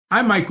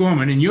I'm Mike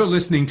Gorman, and you're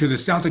listening to the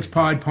Celtics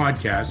Pod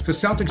podcast for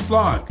Celtics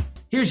Blog.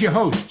 Here's your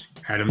host,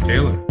 Adam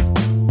Taylor.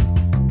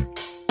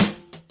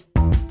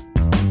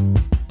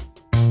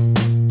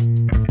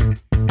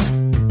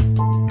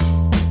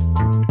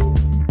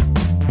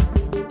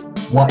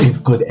 What is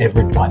good,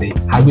 everybody?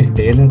 How we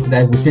feeling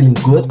today? We're feeling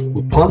good.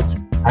 We're pumped.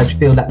 How'd you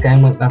feel that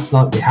game went last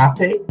night? We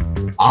happy?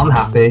 I'm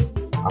happy.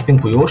 I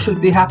think we all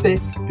should be happy.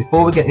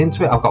 Before we get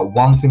into it, I've got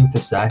one thing to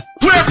say.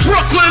 Where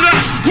Brooklyn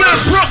at?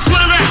 Where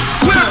Brooklyn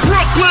at? Where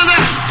Brooklyn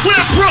at?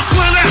 Where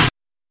Brooklyn at?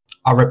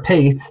 I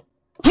repeat.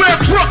 Where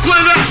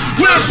Brooklyn at?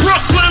 Where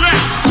Brooklyn at?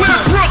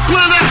 Where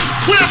Brooklyn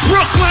at? Where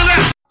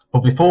Brooklyn at?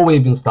 But before we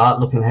even start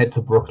looking ahead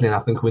to Brooklyn, I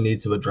think we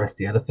need to address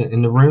the elephant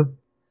in the room.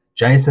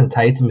 Jason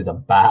Tatum is a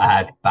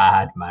bad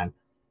man.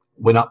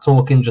 We're not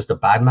talking just a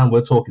bad man.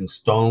 We're talking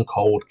stone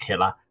cold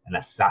killer, an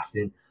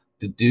assassin.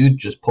 The dude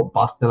just put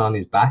Boston on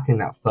his back in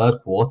that third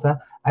quarter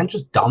and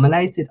just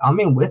dominated. I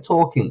mean, we're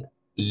talking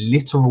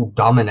literal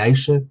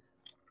domination.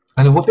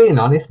 And if we're being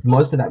honest,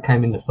 most of that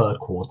came in the third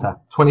quarter.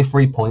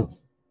 23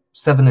 points,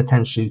 7 of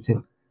 10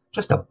 shooting.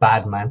 Just a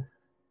bad man.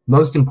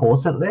 Most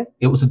importantly,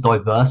 it was a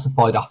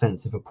diversified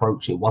offensive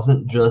approach. It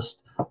wasn't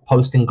just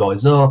posting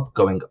guys up,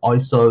 going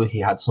ISO. He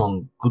had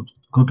some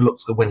good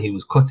looks when he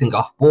was cutting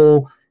off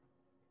ball.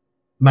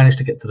 Managed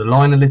to get to the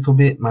line a little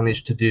bit.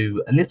 Managed to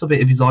do a little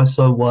bit of his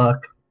ISO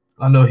work.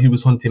 I know he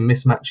was hunting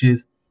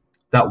mismatches.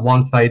 That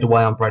one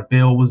fadeaway on Brad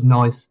Beal was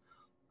nice.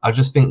 I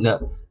just think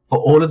that for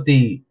all of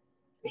the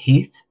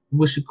heat,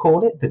 we should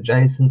call it, that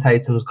Jason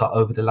Tatum's got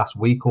over the last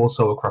week or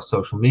so across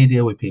social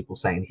media with people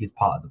saying he's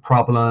part of the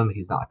problem,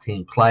 he's not a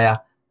team player.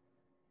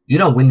 You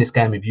don't win this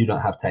game if you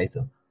don't have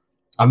Tatum.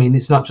 I mean,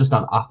 it's not just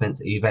on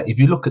offense either. If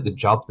you look at the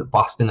job that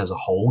Boston as a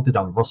whole did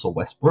on Russell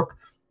Westbrook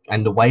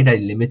and the way they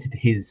limited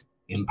his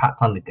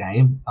impact on the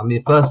game, I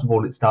mean, first of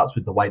all, it starts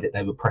with the way that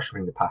they were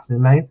pressuring the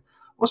passing lanes.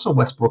 Russell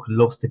Westbrook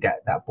loves to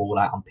get that ball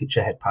out on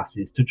pitch-ahead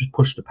passes to just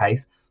push the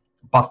pace.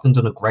 Boston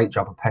done a great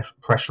job of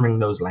pressuring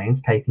those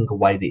lanes, taking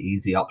away the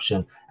easy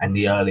option and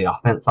the early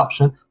offense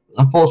option,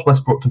 and forced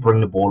Westbrook to bring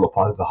the ball up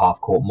over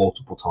half court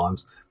multiple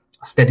times.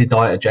 A steady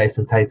diet of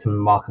Jason Tatum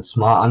and Marcus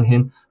Smart on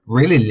him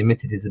really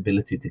limited his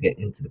ability to get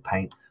into the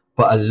paint.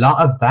 But a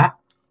lot of that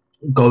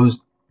goes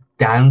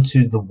down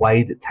to the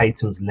way that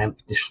Tatum's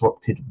length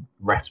disrupted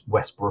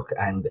Westbrook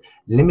and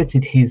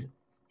limited his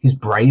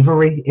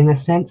bravery, in a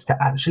sense,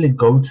 to actually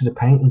go to the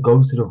paint and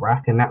go to the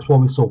rack. And that's why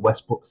we saw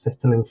Westbrook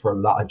settling for a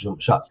lot of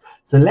jump shots.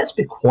 So let's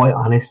be quite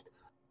honest.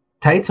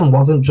 Tatum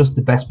wasn't just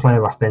the best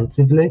player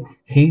offensively.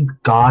 He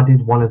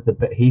guarded one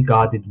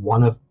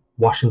of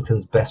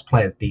Washington's best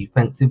players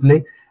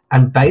defensively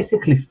and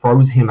basically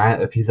froze him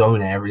out of his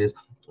own areas,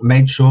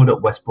 made sure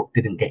that Westbrook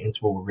didn't get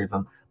into a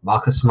rhythm.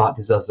 Marcus Smart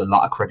deserves a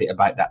lot of credit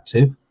about that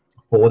too.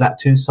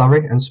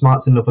 And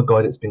Smart's another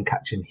guy that's been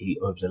catching heat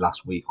over the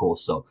last week or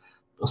so.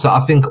 So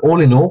I think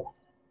all in all,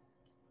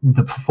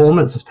 the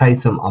performance of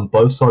Tatum on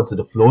both sides of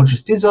the floor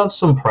just deserves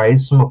some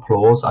praise, some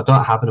applause. I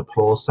don't have an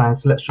applause sign,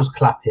 so let's just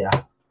clap here.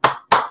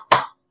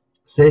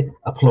 See,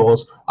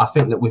 applause. I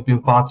think that we've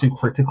been far too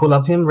critical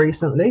of him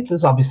recently.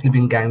 There's obviously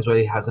been games where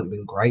he hasn't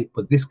been great,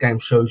 but this game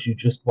shows you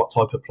just what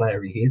type of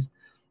player he is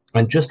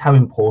and just how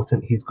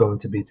important he's going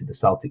to be to the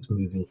Celtics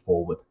moving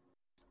forward.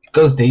 It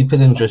goes deeper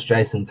than just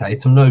Jason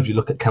Tatum. No, if you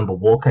look at Kemba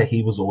Walker,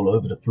 he was all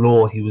over the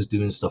floor. He was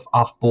doing stuff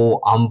off ball,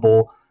 on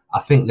ball. I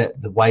think that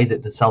the way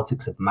that the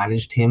Celtics have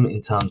managed him in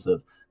terms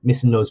of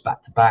missing those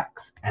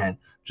back-to-backs and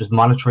just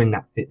monitoring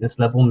that fitness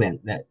level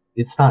meant that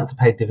it's starting to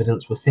pay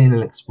dividends. We're seeing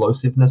an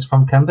explosiveness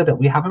from Kemba that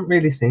we haven't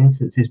really seen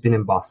since he's been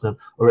in Boston,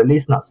 or at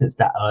least not since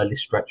that early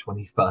stretch when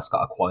he first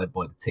got acquired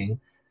by the team.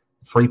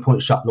 The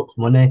three-point shot looked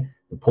money.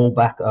 The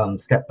pullback,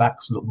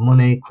 step-backs looked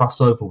money.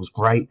 Crossover was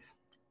great.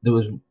 There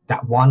was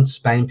that one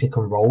Spain pick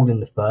and roll in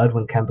the third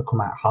when Kemba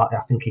come out hot.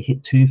 I think he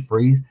hit 2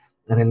 threes.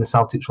 And then the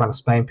Celtics ran a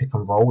Spain pick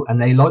and roll.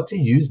 And they like to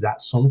use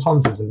that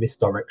sometimes as a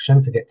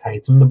misdirection to get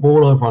Tatum the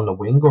ball over on the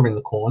wing or in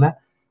the corner.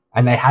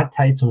 And they had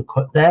Tatum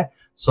cut there.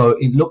 So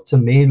it looked to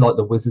me like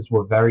the Wizards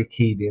were very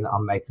keyed in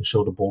on making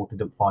sure the ball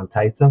didn't find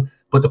Tatum.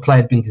 But the play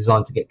had been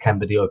designed to get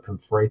Kemba the open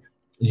three.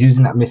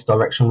 Using that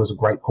misdirection was a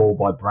great call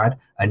by Brad.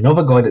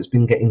 Another guy that's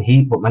been getting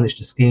heat but managed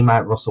to scheme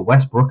out Russell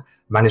Westbrook,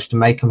 managed to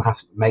make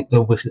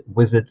the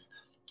Wizards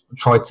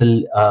try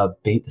to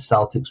beat the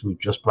Celtics with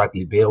just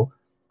Bradley Beal.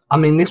 I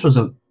mean, it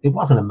wasn't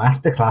a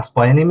masterclass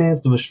by any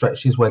means. There were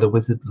stretches where the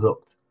Wizards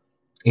looked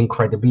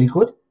incredibly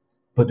good,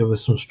 but there were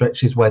some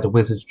stretches where the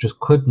Wizards just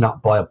could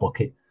not buy a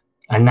bucket.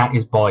 And that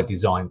is by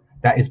design.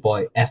 That is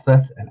by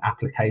effort and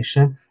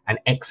application and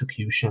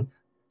execution.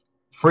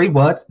 3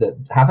 words that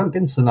haven't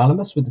been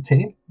synonymous with the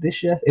team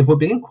this year. If we're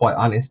being quite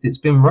honest, it's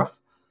been rough.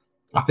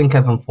 I think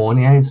Evan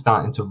Fournier is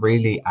starting to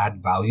really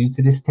add value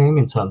to this team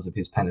in terms of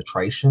his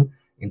penetration,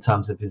 in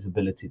terms of his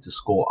ability to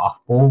score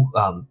off ball,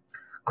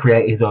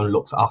 create his own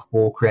looks off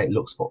ball, create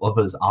looks for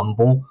others on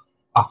ball.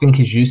 I think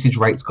his usage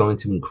rate's going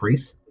to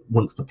increase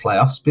once the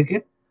playoffs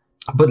begin.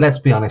 But let's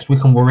be honest, we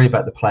can worry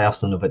about the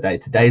playoffs another day.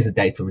 Today is a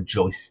day to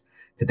rejoice.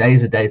 Today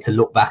is a day to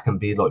look back and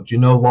be like, do you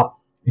know what?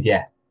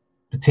 Yeah,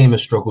 the team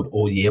has struggled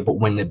all year, but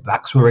when their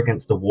backs were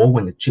against the wall,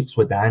 when the chips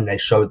were down, they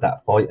showed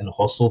that fight and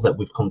hustle that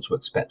we've come to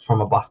expect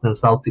from a Boston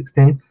Celtics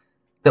team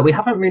that we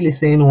haven't really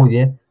seen all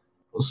year.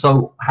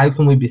 So how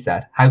can we be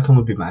sad? How can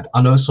we be mad?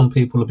 I know some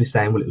people will be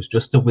saying, well, it was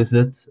just the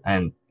Wizards,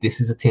 and this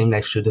is a team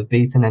they should have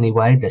beaten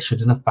anyway. They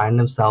shouldn't have found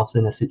themselves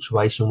in a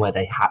situation where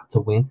they had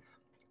to win.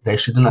 They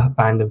shouldn't have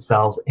found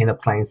themselves in a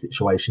playing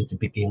situation to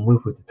begin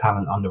with the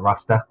talent on the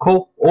roster.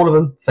 Cool, all of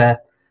them, fair.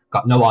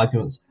 Got no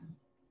arguments.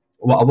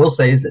 What I will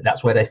say is that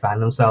that's where they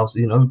found themselves.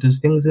 You know, there's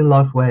things in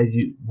life where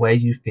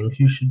you think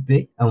you should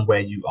be and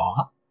where you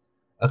are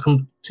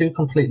two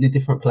completely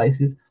different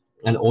places,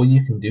 and all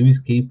you can do is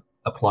keep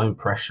applying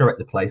pressure at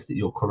the place that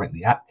you're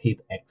currently at,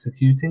 keep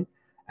executing,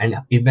 and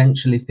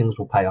eventually things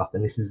will pay off.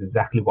 And this is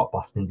exactly what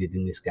Boston did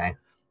in this game.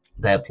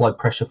 They applied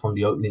pressure from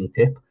the opening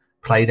tip,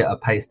 played at a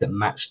pace that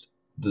matched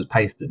the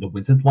pace that the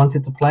Wizards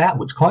wanted to play at,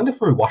 which kind of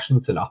threw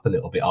Washington up a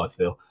little bit, I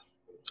feel.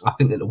 I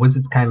think that the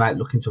Wizards came out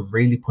looking to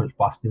really punch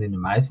Boston in the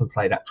mouth and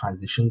play that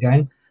transition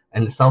game,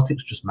 and the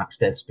Celtics just matched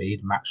their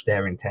speed, matched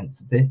their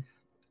intensity,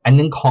 and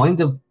then kind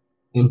of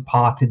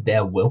imparted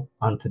their will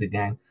onto the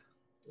game.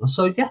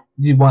 So yeah,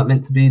 you weren't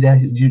meant to be there.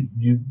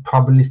 You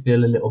probably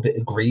feel a little bit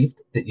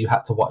aggrieved that you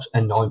had to watch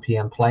a 9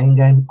 p.m. playing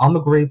game. I'm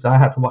aggrieved I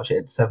had to watch it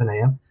at 7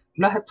 a.m.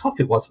 You know how tough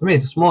it was for me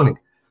this morning.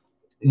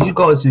 You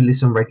guys who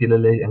listen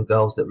regularly and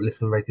girls that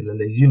listen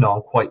regularly, you know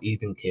I'm quite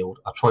even-keeled.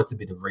 I try to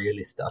be the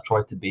realist. I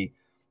try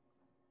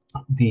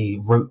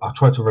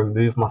to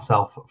remove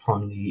myself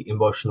from the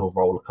emotional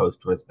roller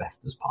coaster as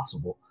best as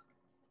possible.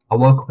 I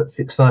woke up at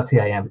 6:30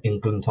 a.m.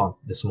 England time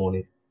this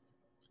morning.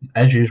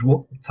 As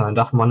usual, turned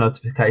off my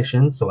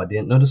notifications, so I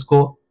didn't know the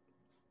score.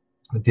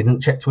 I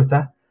didn't check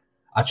Twitter.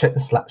 I checked the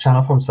Slack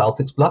channel from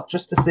Celtics blog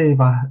just to see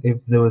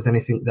if there was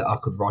anything that I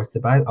could write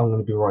about. I'm going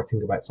to be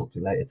writing about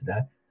something later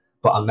today.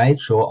 But I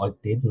made sure I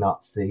did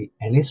not see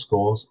any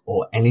scores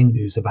or any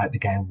news about the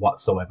game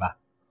whatsoever.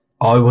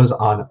 I was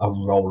on a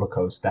roller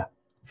coaster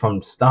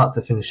from start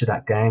to finish of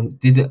that game.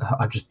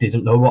 I just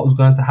didn't know what was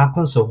going to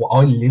happen, so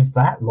I lived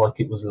that like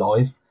it was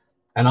live.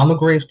 And I'm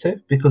aggrieved too,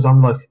 because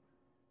I'm like,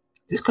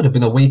 this could have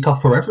been a week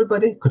off for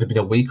everybody. Could have been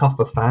a week off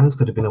for fans.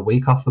 Could have been a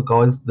week off for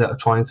guys that are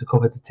trying to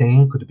cover the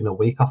team. Could have been a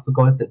week off for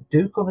guys that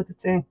do cover the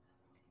team.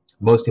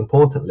 Most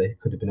importantly,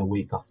 could have been a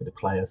week off for the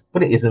players.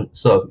 But it isn't.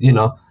 So, you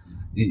know,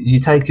 you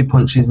take your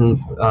punches and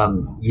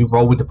you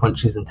roll with the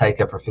punches and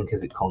take everything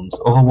as it comes.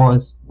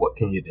 Otherwise, what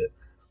can you do?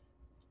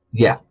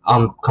 Yeah,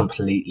 I'm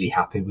completely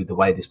happy with the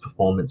way this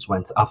performance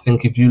went. I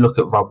think if you look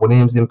at Rob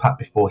Williams' impact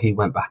before he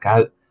went back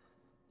out,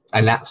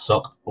 and that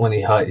sucked when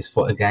he hurt his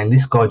foot again.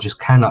 This guy just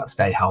cannot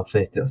stay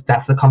healthy.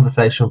 That's a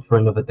conversation for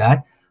another day.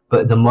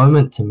 But at the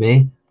moment, to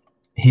me,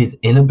 his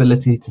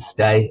inability to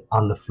stay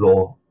on the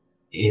floor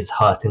is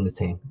hurting the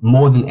team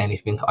more than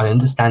anything. I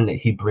understand that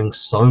he brings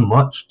so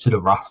much to the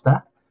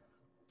roster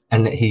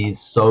and that he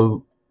is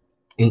so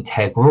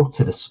integral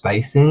to the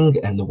spacing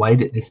and the way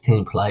that this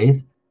team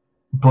plays.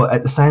 But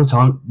at the same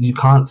time, you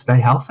can't stay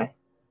healthy.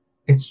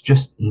 It's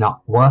just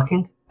not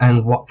working.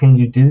 And what can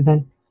you do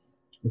then?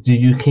 Do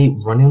you keep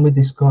running with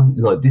this guy?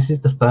 Like, this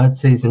is the third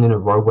season in a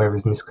row where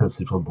he's missed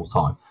considerable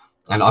time.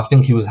 And I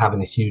think he was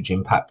having a huge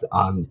impact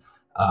on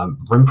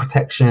rim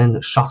protection,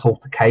 shot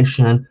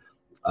altercation,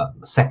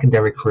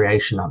 secondary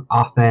creation on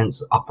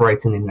offense,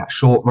 operating in that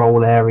short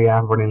roll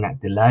area, running that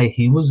delay.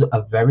 He was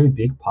a very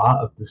big part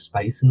of the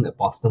spacing that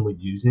Boston were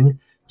using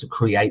to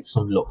create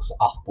some looks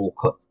off-ball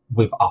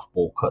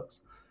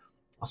cuts.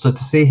 So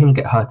to see him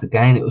get hurt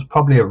again, it was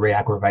probably a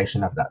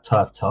re-aggravation of that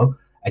turf toe.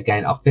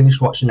 Again, I've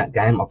finished watching that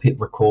game. I've hit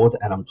record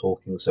and I'm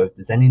talking. So if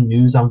there's any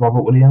news on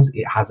Robert Williams,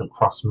 it hasn't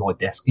crossed my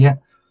desk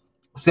yet.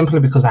 Simply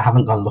because I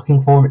haven't gone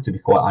looking for it, to be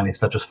quite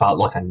honest. I just felt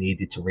like I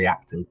needed to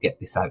react and get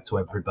this out to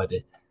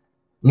everybody.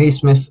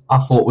 Neesmith, I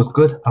thought was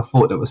good. I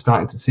thought that we're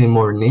starting to see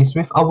more of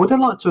Neesmith. I would have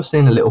liked to have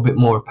seen a little bit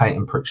more of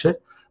Peyton Pritchard,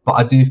 but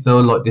I do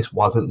feel like this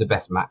wasn't the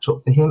best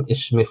matchup for him.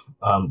 Ish Smith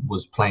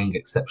was playing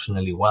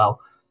exceptionally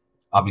well.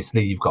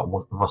 Obviously, you've got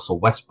Russell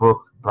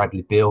Westbrook,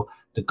 Bradley Beal.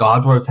 The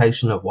guard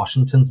rotation of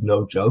Washington's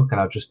no joke,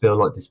 and I just feel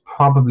like this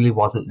probably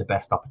wasn't the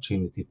best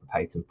opportunity for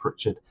Peyton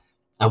Pritchard,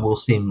 and we'll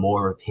see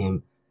more of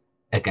him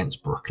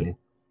against Brooklyn.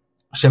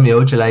 Shemi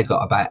Ojale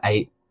got about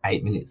eight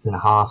minutes and a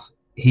half.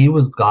 He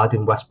was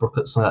guarding Westbrook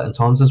at certain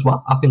times as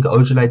well. I think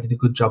Ojale did a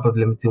good job of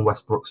limiting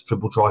Westbrook's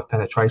dribble drive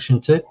penetration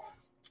too.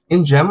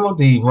 In general,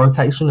 the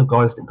rotation of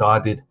guys that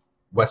guarded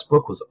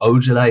Westbrook was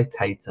Ojale,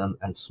 Tatum,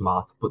 and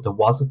Smart, but there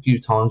was a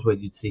few times where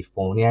you'd see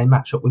Fournier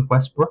match up with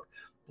Westbrook.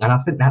 And I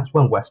think that's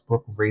when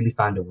Westbrook really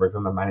found a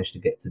rhythm and managed to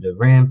get to the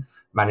rim,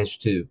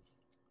 managed to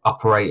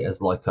operate as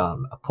like a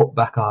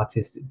putback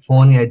artist.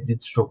 Fournier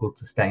did struggle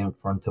to stay in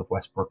front of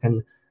Westbrook.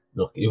 And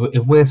look,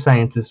 if we're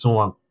saying to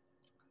someone,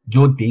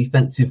 your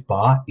defensive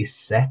bar is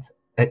set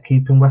at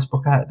keeping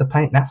Westbrook out of the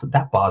paint,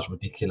 that bar's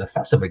ridiculous.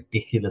 That's a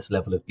ridiculous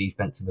level of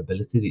defensive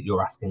ability that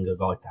you're asking a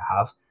guy to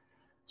have.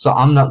 So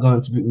I'm not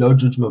going to be, no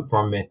judgment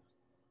from me.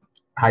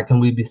 How can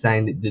we be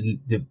saying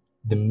that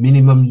the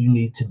minimum you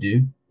need to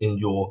do in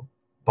your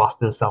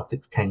Boston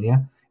Celtics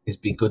tenure is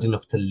be good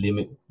enough to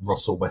limit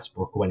Russell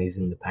Westbrook when he's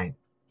in the paint?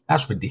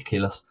 That's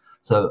ridiculous.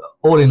 So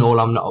all in all,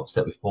 I'm not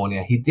upset with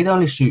Fournier. He did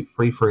only shoot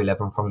 3 for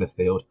 11 from the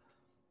field.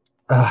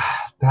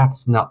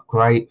 That's not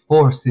great.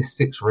 4 assists,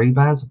 6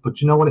 rebounds.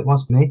 But you know what it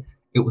was for me?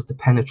 It was the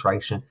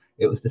penetration.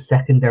 It was the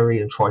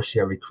secondary and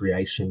tertiary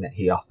creation that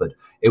he offered.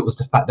 It was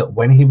the fact that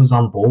when he was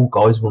on ball,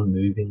 guys were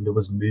moving. There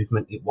was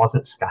movement. It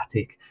wasn't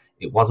static.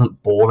 It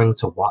wasn't boring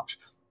to watch.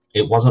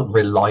 It wasn't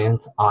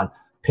reliant on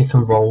pick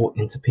and roll,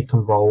 into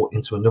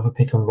another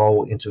pick and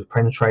roll, into a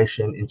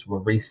penetration, into a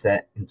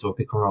reset, into a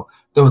pick and roll.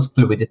 There was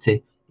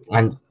fluidity.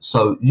 And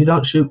so you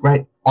don't shoot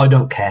great. I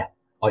don't care.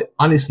 I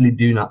honestly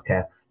do not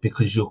care,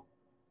 because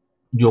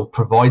you're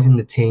providing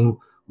the team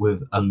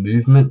with a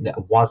movement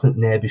that wasn't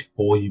there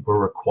before you were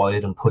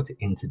required and put it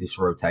into this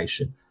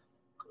rotation.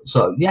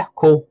 So yeah,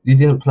 cool. You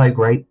didn't play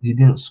great. You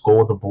didn't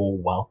score the ball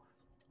well,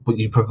 but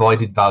you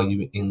provided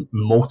value in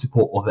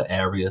multiple other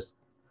areas.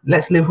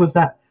 Let's live with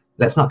that.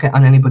 Let's not get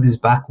on anybody's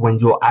back when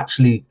you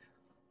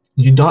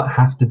don't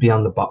have to be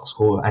on the box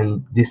score.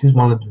 And this is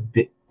one of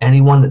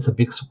anyone that's a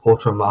big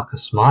supporter of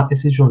Marcus Smart,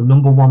 this is your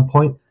number one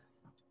point.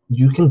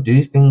 You can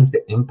do things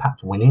that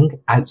impact winning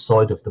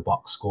outside of the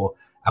box score.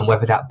 And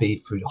whether that be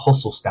through the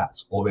hustle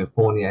stats, or in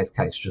Fournier's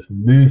case, just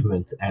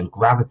movement and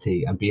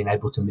gravity and being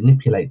able to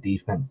manipulate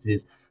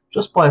defenses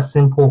just by a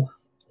simple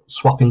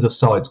swapping of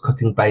sides,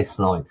 cutting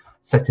baseline,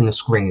 setting a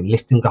screen,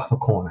 lifting off a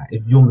corner.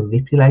 If you're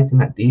manipulating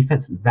that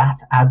defense, that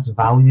adds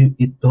value.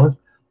 It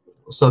does.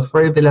 So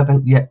 3 of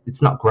 11, yeah,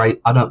 it's not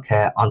great. I don't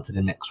care. On to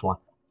the next one.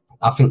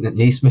 I think that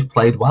Neesmith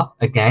played well.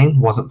 Again,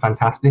 wasn't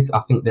fantastic.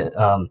 I think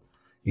that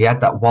he had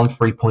that 1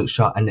 3-point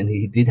shot, and then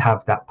he did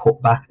have that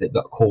putback that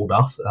got called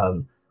off,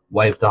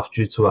 waved off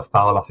due to a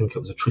foul. I think it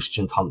was a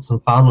Tristan Thompson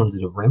foul under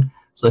the rim.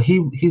 So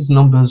his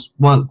numbers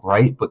weren't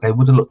great, but they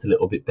would have looked a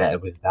little bit better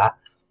with that.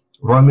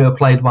 Romeo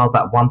played well.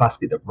 That one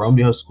basket that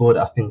Romeo scored,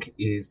 I think,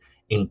 is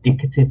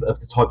indicative of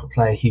the type of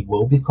player he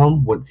will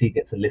become once he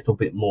gets a little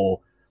bit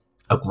more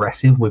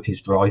aggressive with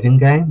his driving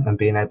game and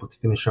being able to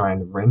finish around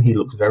the rim. He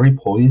looks very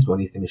poised when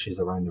he finishes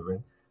around the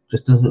rim.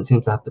 Just doesn't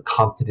seem to have the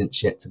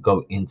confidence yet to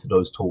go into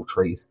those tall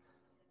trees.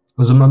 There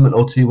was a moment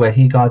or two where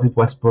he guarded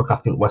Westbrook. I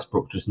think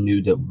Westbrook just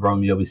knew that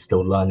Romeo is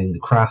still learning the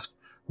craft.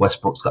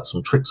 Westbrook's got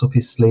some tricks up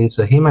his sleeve,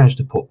 so he managed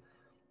to put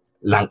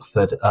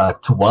Langford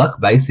to work,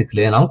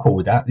 basically, and I'm cool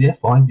with that. Yeah,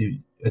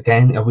 fine.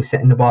 Again, are we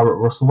setting the bar at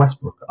Russell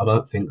Westbrook? I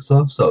don't think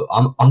so. So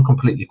I'm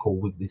completely cool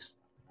with this.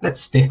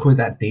 Let's stick with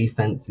that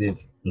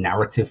defensive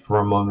narrative for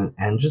a moment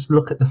and just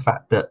look at the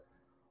fact that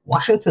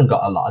Washington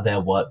got a lot of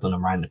their work done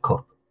around the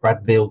cup.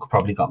 Brad Beal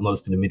probably got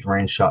most of the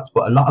mid-range shots,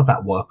 but a lot of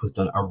that work was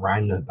done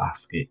around the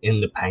basket,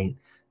 in the paint.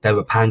 They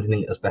were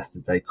pounding it as best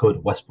as they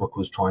could. Westbrook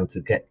was trying to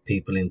get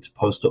people into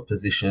post-up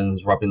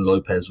positions. Robin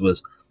Lopez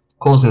was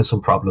causing some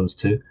problems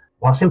too.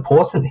 What's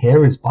important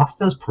here is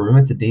Boston's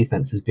perimeter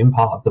defense has been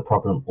part of the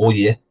problem all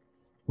year.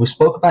 We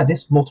spoke about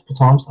this multiple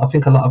times. I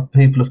think a lot of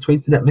people have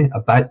tweeted at me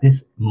about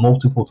this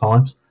multiple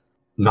times.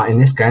 Not in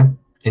this game.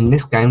 In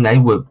this game, they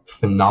were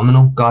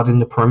phenomenal guarding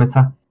the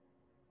perimeter.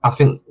 I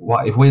think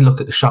if we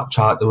look at the shot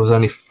chart, there was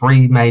only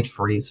 3 made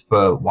threes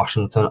for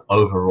Washington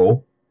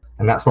overall.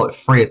 And that's like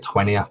 3 of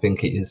 20, I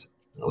think it is.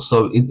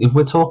 So if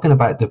we're talking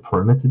about the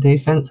perimeter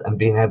defense and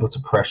being able to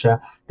pressure,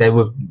 they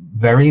were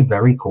very,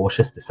 very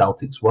cautious, the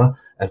Celtics were,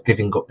 of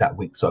giving up that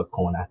weak side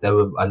corner. They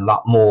were a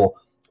lot more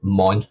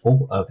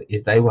mindful of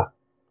if they were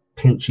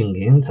pinching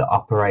in to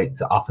operate,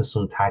 to offer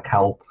some tag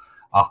help,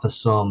 offer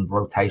some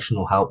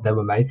rotational help. They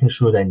were making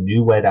sure they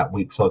knew where that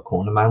weak side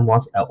corner man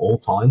was at all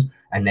times,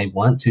 and they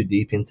weren't too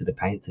deep into the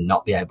paint to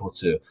not be able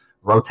to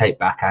rotate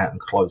back out and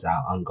close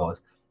out on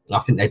guys. I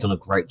think they've done a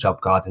great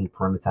job guarding the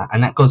perimeter,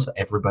 and that goes for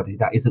everybody.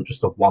 That isn't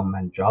just a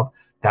one-man job.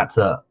 That's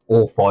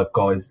all 5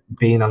 guys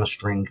being on a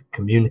string,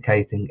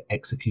 communicating,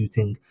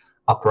 executing,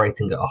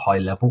 operating at a high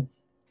level.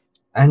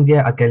 And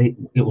yeah, I get it.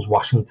 It was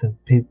Washington,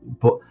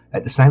 but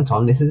at the same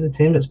time, this is a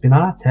team that's been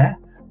on a tear.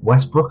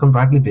 Westbrook and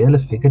Bradley Beal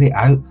have figured it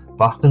out.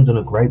 Boston done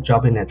a great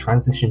job in their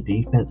transition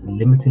defense,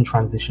 limiting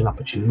transition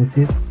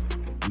opportunities,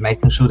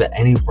 making sure that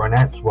any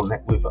runouts were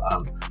met with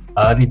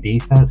early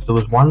defense. There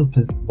was one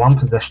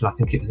possession, I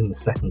think it was in the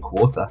second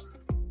quarter,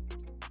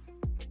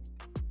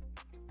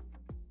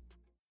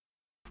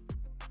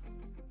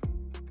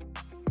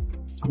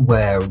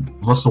 where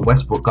Russell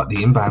Westbrook got the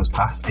inbounds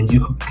pass, and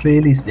you could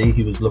clearly see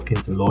he was looking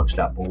to launch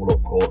that ball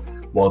up court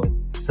while the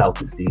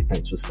Celtics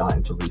defense was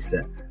starting to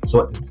reset. So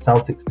what did the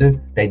Celtics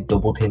do? They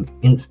doubled him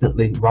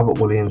instantly. Robert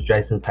Williams,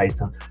 Jason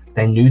Tatum.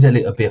 They knew that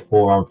it would be a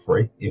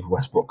 4-on-3 if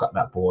Westbrook got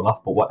that ball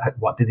off. But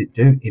what did it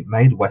do? It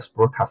made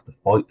Westbrook have to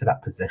fight for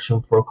that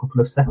possession for a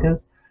couple of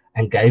seconds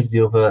and gave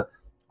the other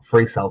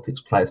 3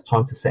 Celtics players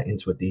time to set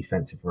into a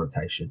defensive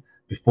rotation.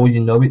 Before you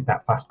know it,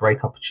 that fast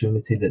break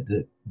opportunity that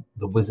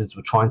the Wizards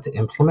were trying to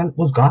implement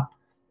was gone.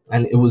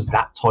 And it was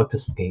that type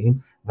of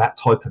scheme, that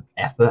type of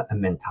effort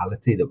and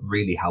mentality that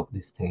really helped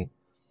this team.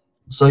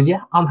 So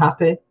yeah, I'm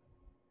happy.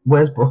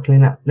 Where's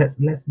Brooklyn at? Let's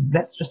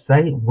just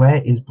say,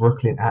 where is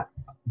Brooklyn at?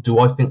 Do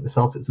I think the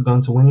Celtics are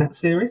going to win that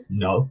series?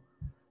 No.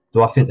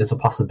 Do I think there's a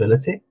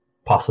possibility?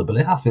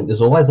 Possibly. I think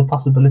there's always a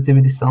possibility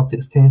with the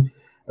Celtics team,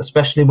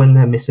 especially when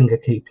they're missing a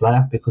key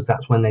player, because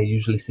that's when they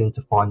usually seem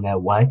to find their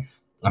way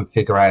and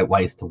figure out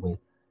ways to win.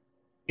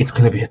 It's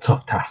going to be a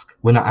tough task.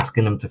 We're not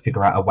asking them to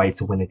figure out a way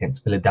to win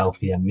against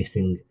Philadelphia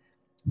missing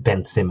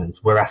Ben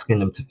Simmons. We're asking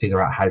them to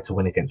figure out how to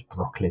win against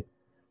Brooklyn.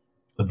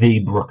 The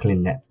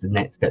Brooklyn Nets, the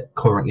Nets that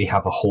currently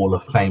have a Hall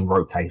of Fame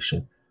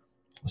rotation.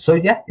 So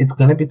yeah, it's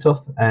going to be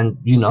tough. And,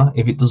 you know,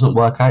 if it doesn't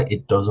work out,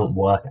 it doesn't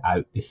work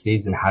out. This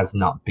season has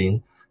not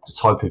been the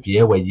type of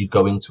year where you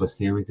go into a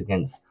series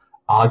against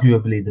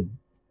arguably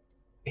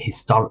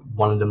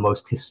one of the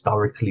most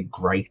historically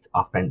great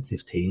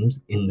offensive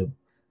teams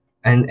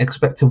and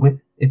expect to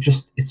win.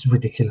 It's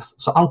ridiculous.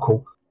 So I'm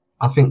cool.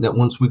 I think that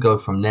once we go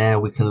from there,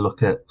 we can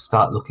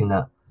start looking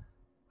at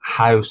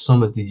how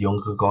some of the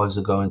younger guys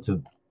are going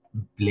to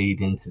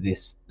bleed into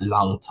this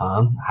long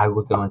term, how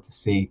we're going to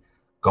see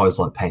guys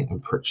like Peyton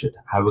Pritchard,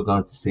 how we're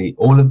going to see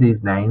all of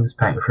these names,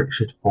 Peyton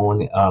Pritchard,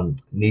 Fournier,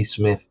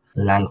 Neesmith,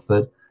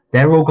 Langford,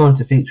 they're all going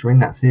to feature in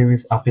that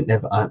series. I think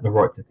they've earned the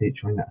right to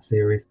feature in that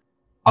series.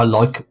 I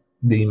like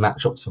the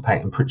matchups for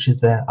Peyton Pritchard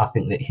there. I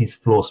think that his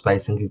floor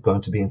spacing is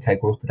going to be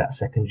integral to that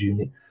second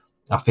unit.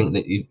 I think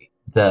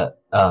that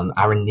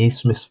Aaron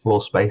Neesmith's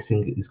floor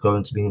spacing is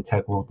going to be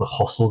integral. The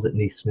hustle that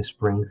Neesmith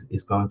brings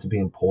is going to be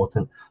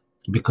important,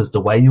 because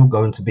the way you're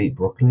going to beat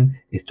Brooklyn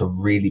is to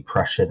really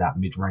pressure that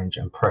mid-range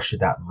and pressure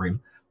that rim,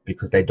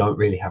 because they don't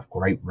really have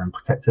great rim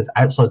protectors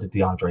outside of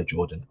DeAndre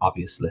Jordan,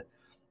 obviously.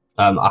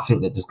 I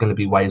think that there's going to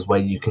be ways where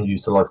you can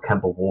utilize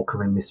Kemba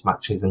Walker in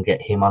mismatches and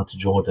get him onto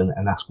Jordan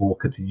and ask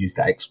Walker to use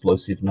that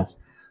explosiveness.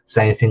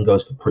 Same thing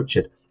goes for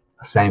Pritchard.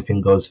 Same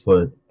thing goes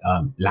for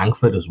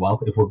Langford as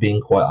well. If we're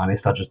being quite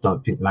honest, I just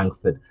don't think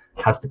Langford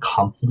has the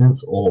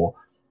confidence or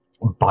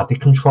body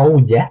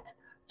control yet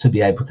to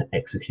be able to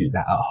execute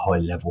that at a high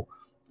level.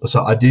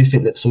 So I do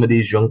think that some of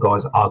these young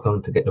guys are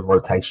going to get the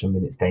rotation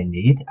minutes they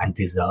need and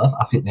deserve.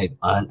 I think they've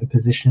earned a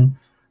position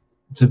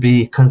to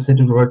be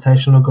considered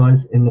rotational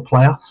guys in the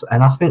playoffs.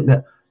 And I think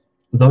that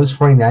those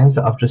three names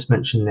that I've just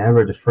mentioned there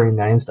are the three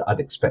names that I'd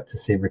expect to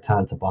see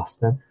return to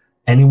Boston.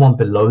 Anyone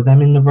below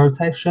them in the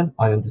rotation,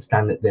 I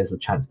understand that there's a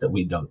chance that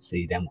we don't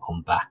see them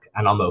come back,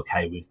 and I'm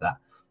okay with that.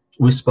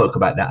 We spoke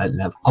about that at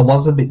length. I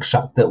was a bit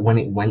shocked that when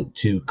it went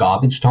to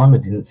garbage time, I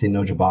didn't see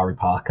no Jabari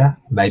Parker.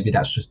 Maybe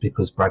that's just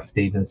because Brad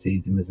Stevens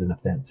sees him as an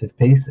offensive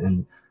piece,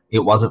 and it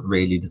wasn't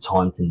really the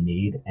time to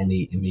need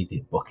any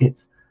immediate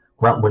buckets.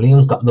 Grant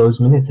Williams got those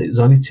minutes. It was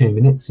only 2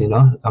 minutes, you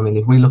know. I mean,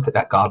 if we look at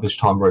that garbage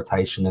time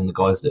rotation and the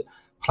guys that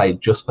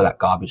played just for that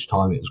garbage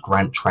time, it was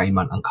Grant,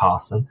 Tremont, and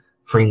Carson.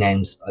 Three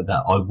names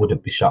that I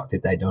wouldn't be shocked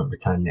if they don't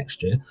return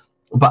next year.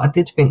 But I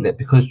did think that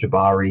because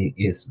Jabari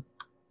is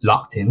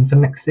locked in for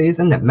next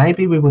season, that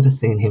maybe we would have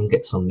seen him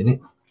get some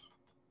minutes.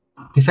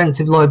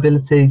 Defensive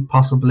liability,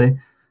 possibly.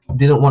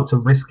 Didn't want to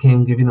risk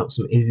him giving up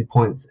some easy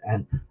points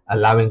and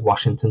allowing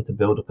Washington to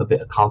build up a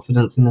bit of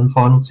confidence in them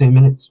final 2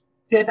 minutes.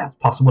 Yeah, that's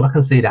possible. I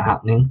can see that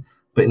happening.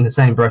 But in the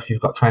same breath,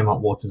 you've got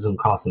Tremont Waters and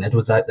Carson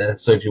Edwards out there.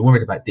 So if you're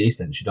worried about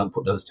defense, you don't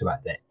put those two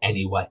out there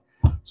anyway.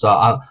 So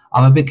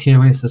I'm a bit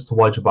curious as to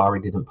why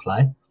Jabari didn't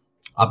play.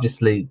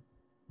 Obviously,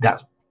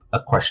 that's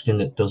a question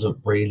that doesn't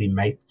really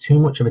make too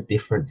much of a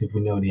difference if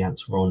we know the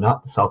answer or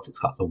not. The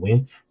Celtics got the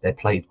win. They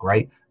played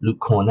great. Luke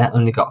Cornett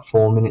only got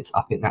 4 minutes.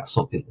 I think that's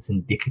something that's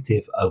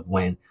indicative of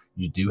when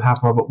you do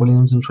have Robert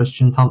Williams and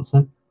Tristan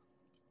Thompson.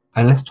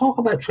 And let's talk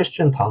about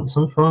Tristan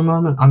Thompson for a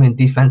moment. I mean,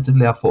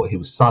 defensively, I thought he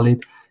was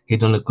solid.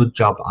 He'd done a good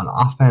job on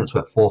offense,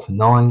 went 4 for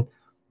 9.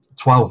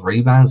 12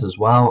 rebounds as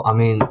well. I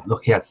mean,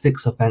 look, he had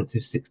 6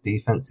 offensive, 6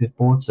 defensive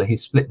boards, so he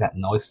split that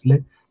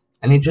nicely.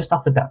 And he just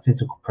offered that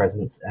physical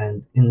presence.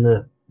 And in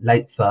the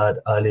late third,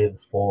 early of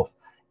the fourth,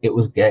 it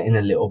was getting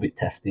a little bit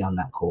testy on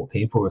that court.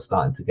 People were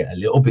starting to get a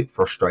little bit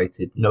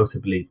frustrated,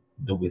 notably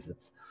the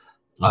Wizards.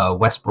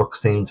 Westbrook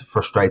seemed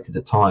frustrated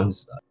at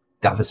times.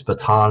 Davis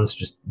Bertans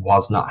just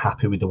was not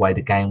happy with the way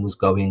the game was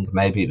going.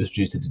 Maybe it was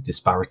due to the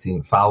disparity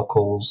in foul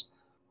calls.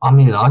 I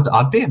mean,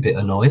 I'd be a bit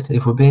annoyed,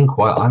 if we're being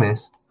quite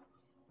honest.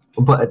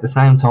 But at the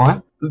same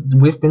time,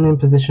 we've been in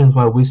positions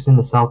where we've seen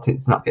the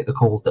Celtics not get the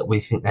calls that we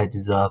think they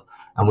deserve,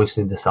 and we've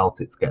seen the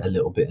Celtics get a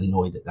little bit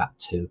annoyed at that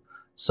too.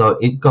 So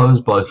it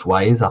goes both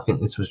ways. I think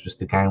this was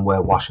just a game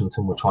where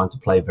Washington were trying to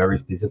play very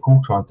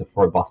physical, trying to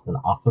throw Boston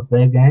off of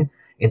their game,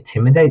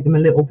 intimidate them a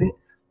little bit,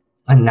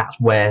 and that's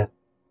where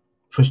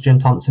Tristan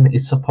Thompson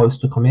is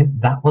supposed to come in.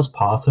 That was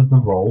part of the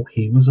role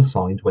he was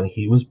assigned when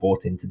he was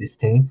brought into this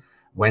team.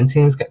 When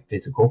teams get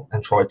physical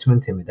and try to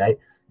intimidate,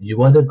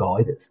 you are the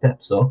guy that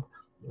steps up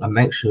and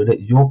make sure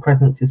that your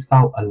presence is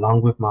felt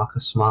along with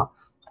Marcus Smart.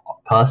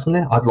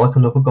 Personally, I'd like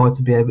another guy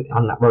to be able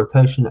on that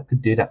rotation that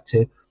could do that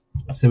too,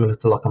 similar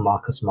to like a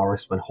Marcus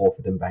Morris when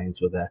Horford and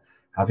Baines were there.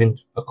 Having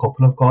a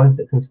couple of guys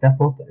that can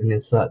step up and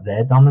insert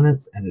their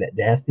dominance and let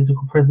their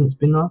physical presence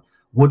be known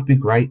would be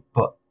great.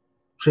 But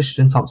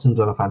Tristan Thompson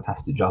done a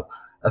fantastic job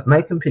of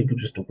making people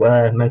just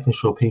aware, making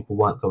sure people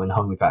weren't going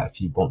home without a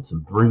few bumps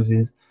and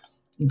bruises.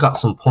 Got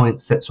some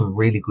points, set some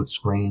really good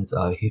screens.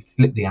 He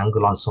flipped the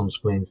angle on some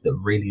screens that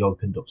really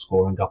opened up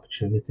scoring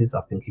opportunities.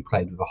 I think he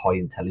played with a high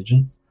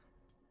intelligence.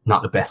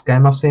 Not the best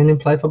game I've seen him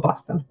play for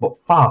Boston, but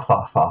far,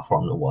 far, far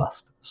from the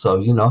worst. So,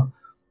 you know,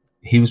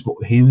 he was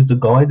the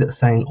guy that's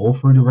saying all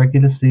through the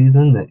regular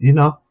season that, you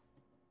know,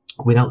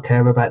 we don't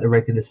care about the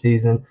regular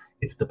season.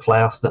 It's the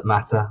playoffs that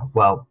matter.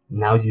 Well,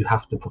 now you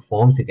have to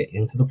perform to get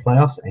into the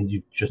playoffs, and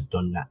you've just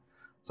done that.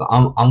 So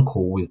I'm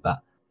cool with that.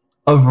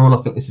 Overall,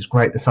 I think this is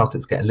great. The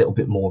Celtics get a little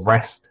bit more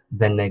rest.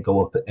 Then they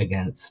go up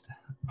against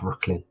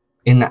Brooklyn.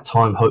 In that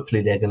time,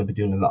 hopefully they're going to be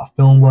doing a lot of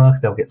film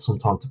work. They'll get some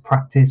time to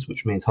practice,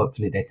 which means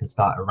hopefully they can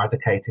start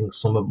eradicating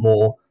some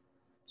more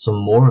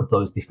of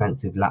those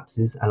defensive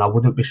lapses. And I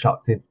wouldn't be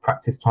shocked if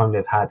practice time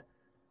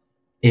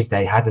if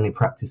they had any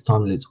practice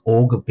time, it's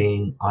all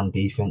been on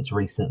defense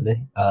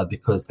recently,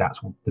 because that's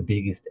the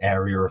biggest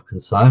area of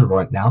concern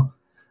right now.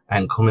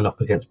 And coming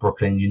up against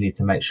Brooklyn, you need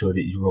to make sure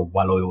that you're a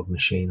well-oiled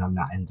machine on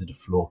that end of the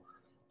floor.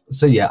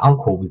 So, yeah, I'm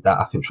cool with that.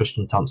 I think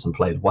Tristan Thompson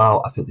played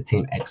well. I think the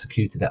team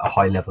executed at a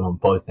high level on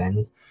both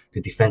ends.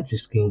 The defensive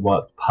scheme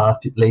worked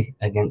perfectly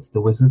against the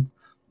Wizards.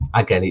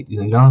 I get it.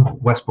 You know,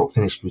 Westbrook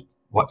finished with,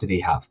 what did he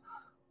have?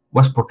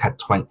 Westbrook had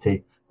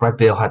 20. Brad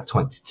Beal had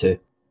 22.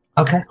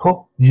 Okay,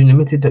 cool.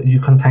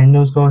 You contain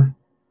those guys.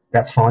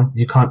 That's fine.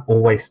 You can't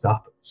always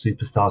stop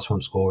superstars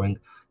from scoring.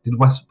 Did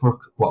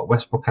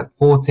Westbrook had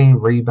 14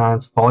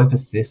 rebounds, 5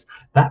 assists.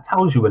 That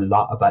tells you a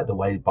lot about the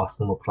way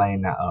Boston were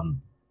playing that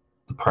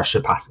the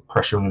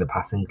pressuring the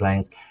passing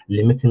lanes,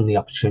 limiting the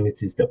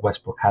opportunities that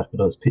Westbrook had for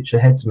those pitcher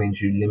heads means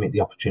you limit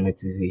the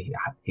opportunities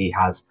he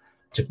has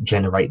to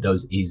generate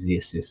those easy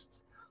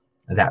assists.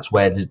 And that's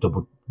where the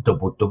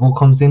double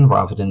comes in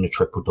rather than the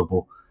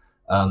triple-double.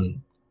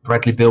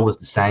 Bradley Beal was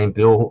the same.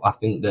 Beal, I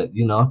think that,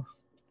 you know,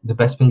 the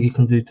best thing you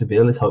can do to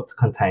Beal is hope to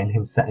contain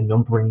him, set a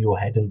number in your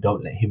head and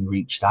don't let him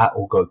reach that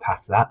or go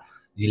past that.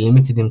 You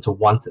limited him to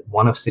 1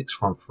 of 6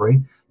 from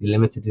 3. You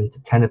limited him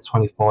to 10 of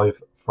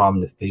 25 from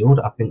the field.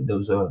 I think there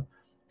was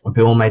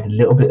Beal made a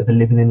little bit of a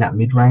living in that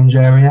mid-range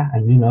area.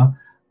 And, you know,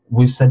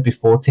 we've said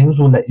before, teams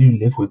will let you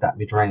live with that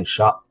mid-range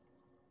shot.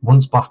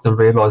 Once Boston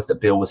realised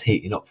that Beal was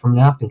heating up from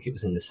there, I think it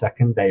was in the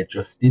second, they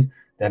adjusted.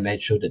 They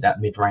made sure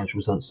that mid-range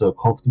wasn't so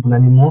comfortable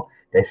anymore.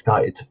 They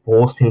started to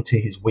force him to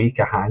his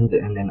weaker hand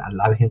and then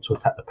allow him to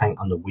attack the paint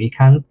on the weak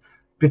hand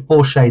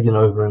before shading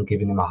over and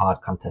giving him a hard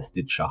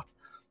contested shot.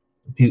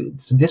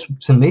 So this,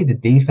 to me, the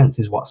defense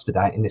is what stood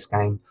out in this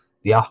game.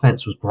 The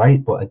offense was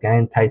great, but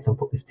again, Tatum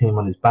put his team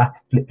on his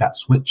back, flipped that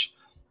switch.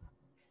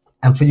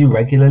 And for you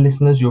regular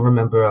listeners, you'll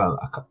remember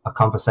a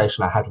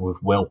conversation I had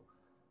with Will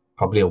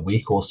probably a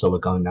week or so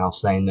ago now,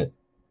 saying that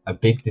a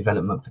big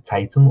development for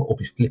Tatum will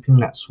be flipping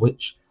that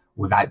switch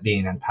without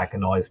being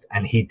antagonized,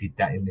 and he did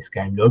that in this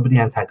game. Nobody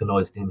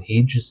antagonized him.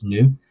 He just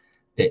knew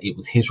that it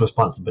was his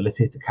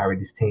responsibility to carry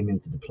this team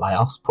into the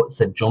playoffs.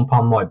 Said, jump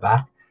on my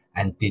back,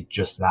 and did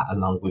just that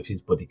along with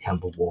his buddy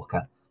Kemba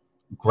Walker.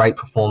 Great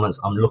performance.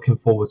 I'm looking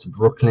forward to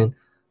Brooklyn.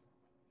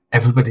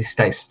 Everybody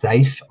stay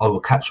safe. I will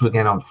catch you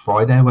again on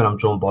Friday when I'm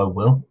joined by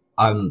Will.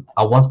 I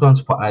was going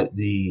to put out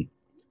the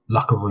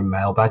locker room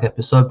mailbag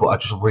episode, but I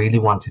just really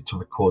wanted to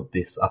record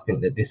this. I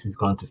think that this is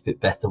going to fit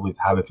better with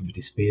how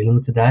everybody's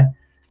feeling today.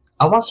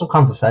 I want some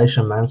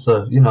conversation, man.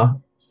 So, you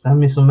know, send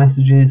me some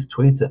messages,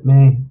 tweet at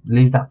me,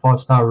 leave that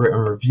 5-star written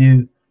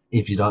review.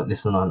 If you don't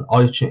listen on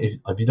iTunes,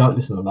 if you don't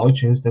listen on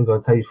iTunes, then go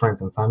and tell your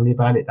friends and family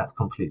about it. That's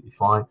completely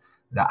fine.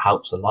 That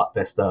helps a lot.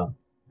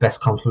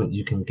 Best compliment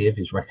you can give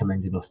is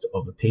recommending us to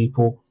other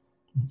people.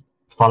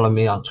 Follow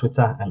me on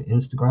Twitter and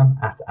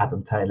Instagram at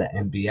Adam Taylor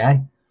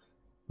NBA.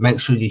 Make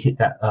sure you hit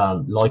that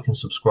like and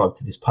subscribe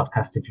to this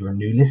podcast if you're a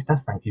new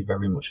listener. Thank you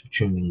very much for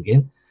tuning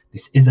in.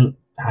 This isn't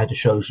how the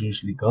shows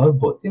usually go,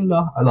 but, you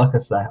know, like I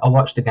say, I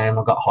watched the game,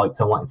 I got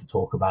hyped, I wanted to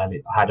talk about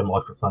it. I had a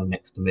microphone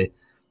next to me.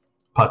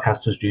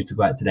 Podcast was due to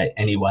go out today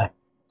anyway,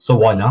 so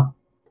why not?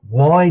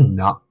 Why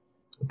not?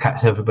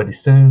 Catch everybody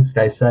soon.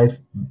 Stay safe.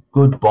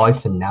 Goodbye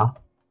for now.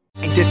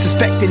 Ain't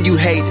disrespecting you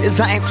haters,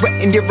 I ain't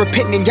sweating your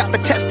opinion. Y'all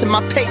been testing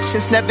my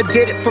patience, never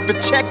did it for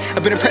a check.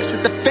 I've been impressed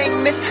with the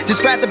famous,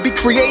 just rather be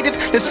creative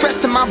than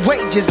stressing my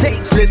wages.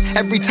 Ageless,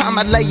 every time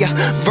I lay a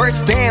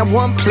verse down,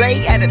 one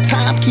play at a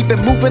time, keep it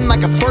moving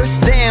like a first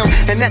down.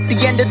 And at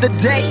the end of the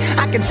day,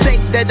 I can say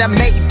that I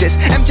made this.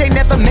 MJ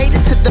never made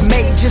it to the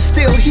majors,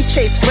 still he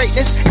chased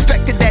greatness,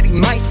 expected that he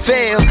might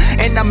fail,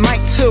 and I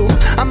might too.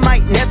 I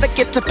might never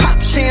get to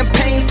pop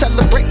champagne,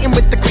 celebrating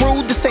with the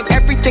crew. This ain't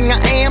everything I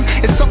am,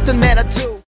 it's something that I do.